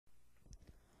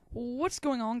What's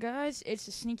going on, guys? It's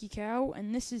a Sneaky Cow,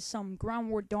 and this is some ground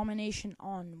war domination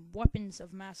on weapons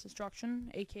of mass destruction,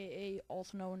 aka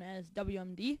also known as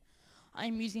WMD.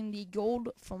 I'm using the gold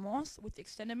FAMAS with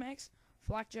extended mags,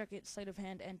 flak jacket, sleight of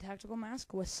hand, and tactical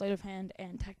mask with sleight of hand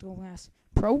and tactical mask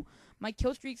pro. My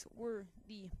kill streaks were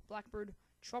the Blackbird,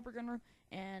 Chopper Gunner,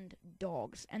 and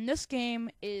Dogs. And this game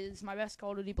is my best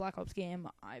Call of Duty Black Ops game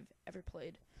I've ever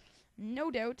played. No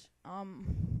doubt,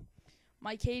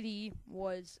 my KD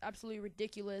was absolutely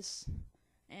ridiculous,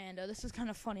 and this is kind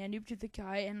of funny. I noobed the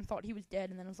guy and thought he was dead,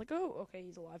 and then I was like, oh, okay,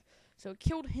 he's alive. So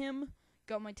killed him,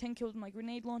 got my 10 kills with my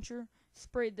grenade launcher,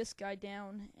 sprayed this guy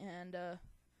down, and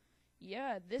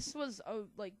yeah, this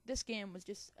game was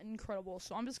just incredible.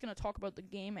 So I'm just going to talk about the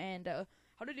game and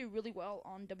how to do really well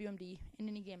on WMD in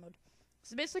any game mode.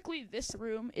 So basically, this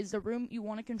room is the room you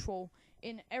want to control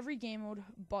in every game mode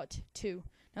but 2.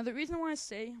 Now, the reason why I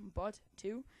say but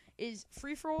 2 is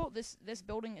free-for-all. This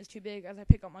building is too big as I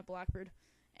pick up my Blackbird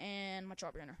and my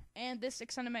Chopper Gunner. And this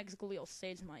extended mags Galil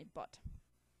saves my butt.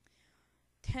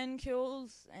 10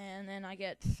 kills, and then I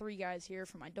get 3 guys here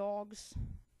for my Dogs.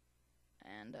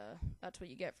 And that's what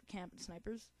you get for camp and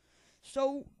snipers.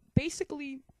 So,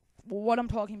 basically, what I'm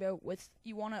talking about with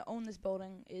you want to own this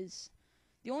building is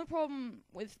the only problem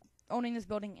with owning this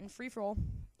building in free-for-all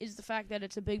is the fact that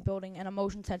it's a big building and a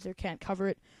motion sensor can't cover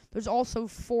it. There's also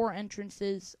 4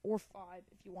 entrances, or 5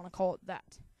 if you want to call it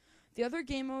that. The other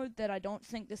game mode that I don't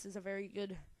think this is a very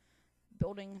good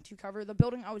building to cover, the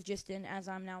building I was just in as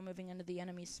I'm now moving into the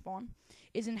enemy's spawn,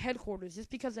 is in headquarters, just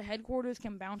because the headquarters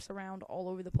can bounce around all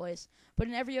over the place. But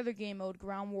in every other game mode,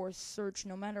 ground wars, search,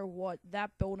 no matter what, that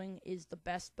building is the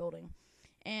best building.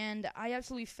 And I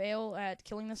absolutely fail at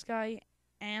killing this guy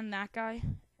and that guy.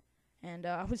 And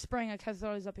I was spraying a because I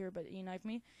thought he was up here, but he knifed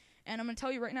me. And I'm going to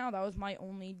tell you right now, that was my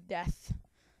only death.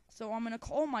 So I'm going to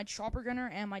call my Chopper Gunner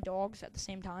and my Dogs at the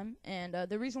same time. And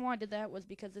the reason why I did that was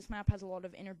because this map has a lot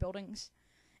of inner buildings.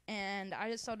 And I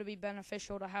just thought it would be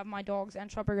beneficial to have my Dogs and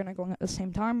Chopper Gunner going at the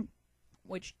same time,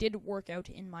 which did work out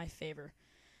in my favor.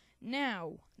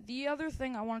 Now, the other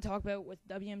thing I want to talk about with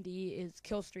WMD is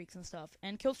kill streaks and stuff.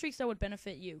 And kill streaks that would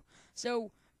benefit you.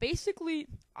 So basically,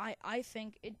 I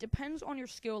think it depends on your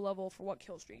skill level for what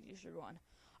kill streak you should run.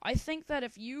 I think that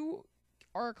if you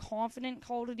are a confident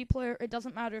Call of Duty player, it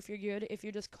doesn't matter if you're good, if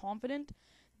you're just confident,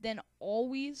 then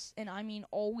always, and I mean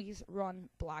always, run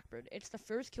Blackbird. It's the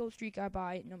first kill streak I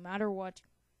buy, no matter what.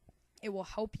 It will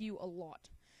help you a lot.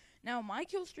 Now, my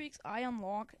kill streaks I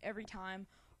unlock every time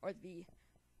are the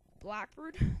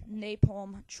Blackbird,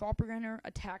 Napalm, Chopper Gunner,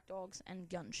 Attack Dogs, and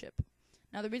Gunship.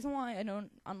 Now, the reason why I don't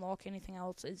unlock anything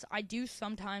else is I do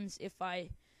sometimes if I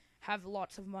have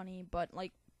lots of money, but,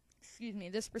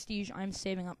 this prestige I'm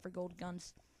saving up for gold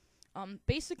guns.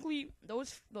 Basically,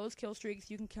 those kill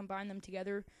streaks, you can combine them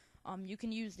together. You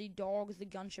can use the Dogs, the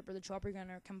Gunship, or the Chopper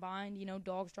Gunner combined,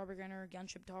 Dogs, Chopper Gunner,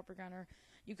 Gunship, Chopper Gunner.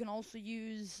 You can also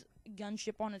use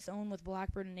Gunship on its own with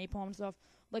Blackbird and Napalm and stuff.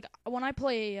 Like, when I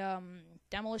play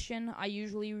Demolition, I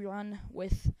usually run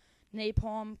with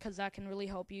Napalm, because that can really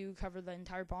help you cover the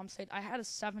entire bomb site. I had a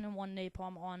 7-1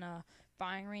 Napalm on a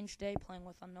firing range day, playing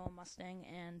with Unknown Mustang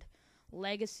and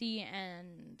Legacy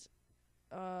and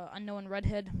Unknown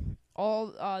Redhead. All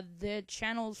the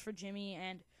channels for Jimmy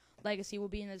and Legacy will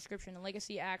be in the description, and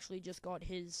Legacy actually just got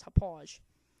his Hapage.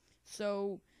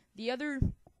 So, the other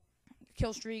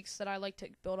kill streaks that I like to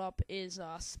build up is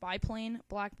Spy Plane,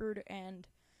 Blackbird, and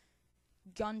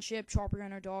Gunship, Chopper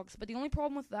Gunner, Dogs. But the only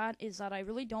problem with that is that I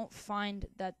really don't find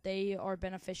that they are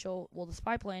beneficial, well, the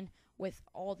Spy Plane, with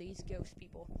all these ghost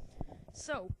people.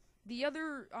 So, the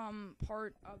other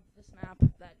part of this map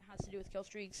that has to do with kill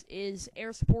streaks is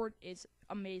air support is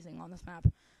amazing on this map.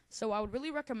 So I would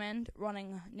really recommend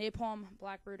running Napalm,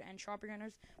 Blackbird, and Chopper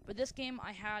Gunners. But this game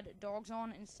I had Dogs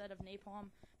on instead of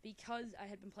Napalm because I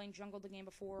had been playing Jungle the game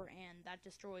before, and that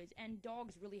destroys. And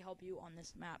Dogs really help you on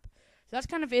this map. So that's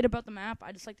kind of it about the map.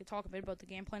 I just like to talk a bit about the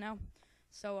gameplay now.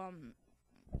 So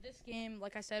this game,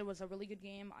 like I said, was a really good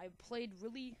game.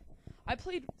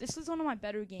 This is one of my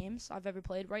better games I've ever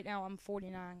played. Right now I'm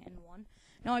 49-1.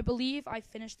 Now I believe I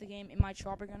finished the game in my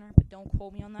Chopper Gunner, but don't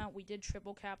quote me on that. We did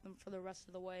triple cap them for the rest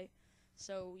of the way.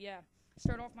 So yeah,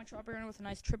 start off my Chopper Gunner with a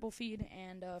nice triple feed,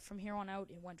 and from here on out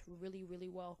it went really, really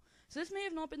well. So this may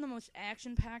have not been the most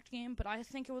action-packed game, but I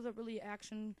think it was a really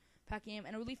action-packed game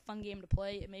and a really fun game to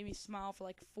play. It made me smile for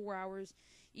like 4 hours.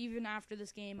 Even after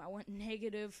this game, I went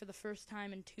negative for the first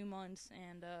time in 2 months,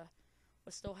 and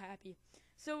was still happy.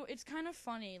 So it's kind of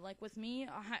funny, like with me,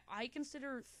 I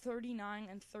consider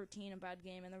 39-13 a bad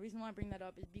game, and the reason why I bring that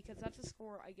up is because that's a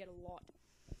score I get a lot.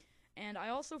 And I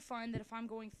also find that if I'm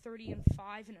going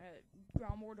 30-5 in a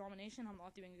ground war domination, I'm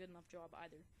not doing a good enough job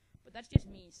either. But that's just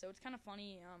me, so it's kind of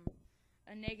funny.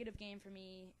 A negative game for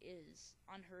me is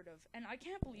unheard of. And I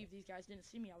can't believe these guys didn't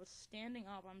see me. I was standing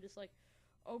up. I'm just like,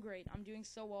 oh, great, I'm doing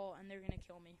so well, and they're going to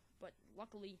kill me. But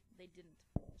luckily, they didn't.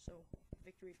 So,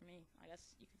 victory for me, I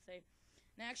guess you could say.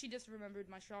 And I actually just remembered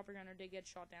my shopper gunner did get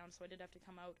shot down, so I did have to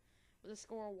come out with a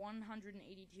score of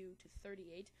 182 to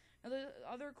 38. Now, the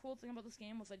other cool thing about this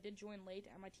game was I did join late,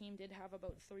 and my team did have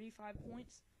about 35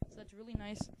 points. So that's really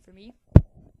nice for me.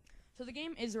 So the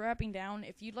game is wrapping down.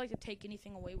 If you'd like to take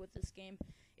anything away with this game,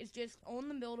 it's just own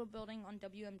the building on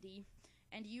WMD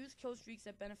and use kill streaks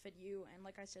that benefit you. And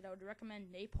like I said, I would recommend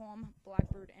Napalm,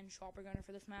 Blackbird, and Chopper Gunner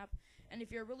for this map. And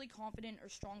if you're a really confident or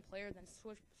strong player, then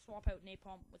swap out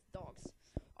Napalm with Dogs.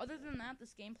 Other than that,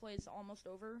 this gameplay is almost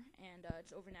over, and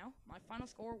it's over now. My final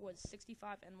score was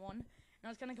 65-1, and I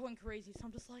was kind of going crazy, so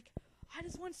I'm just like, I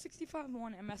just won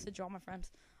 65-1, and message all my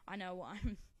friends. I know,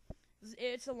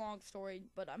 it's a long story,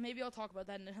 but maybe I'll talk about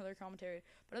that in another commentary.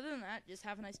 But other than that, just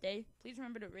have a nice day. Please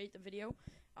remember to rate the video.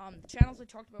 The channels I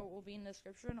talked about will be in the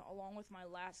description, along with my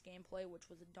last gameplay, which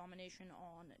was a domination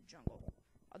on jungle.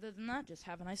 Other than that, just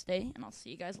have a nice day, and I'll see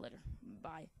you guys later.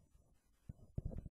 Bye.